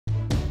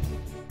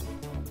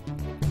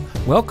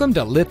Welcome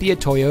to Lithia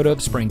Toyota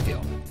of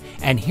Springfield.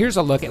 And here's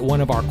a look at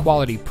one of our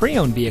quality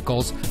pre-owned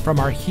vehicles from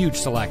our huge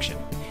selection.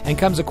 And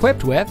comes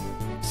equipped with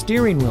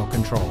steering wheel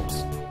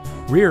controls,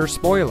 rear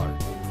spoiler,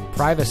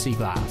 privacy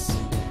glass,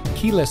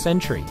 keyless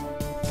entry,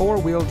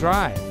 four-wheel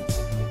drive,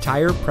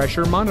 tire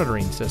pressure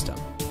monitoring system,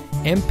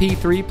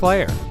 MP3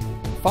 player,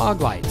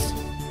 fog lights,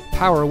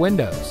 power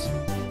windows,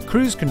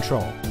 cruise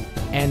control,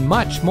 and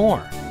much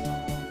more.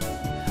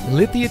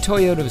 Lithia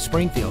Toyota of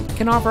Springfield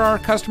can offer our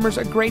customers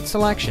a great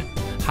selection,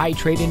 high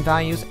trade-in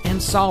values,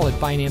 and solid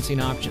financing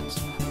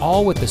options,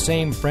 all with the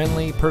same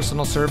friendly,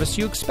 personal service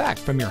you expect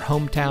from your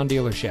hometown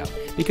dealership,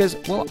 because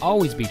we'll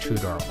always be true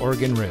to our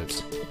Oregon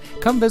roots.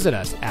 Come visit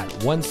us at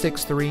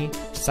 163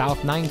 South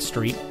 9th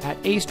Street at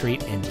A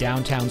Street in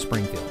downtown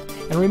Springfield.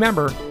 And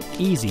remember,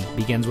 easy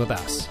begins with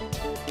us.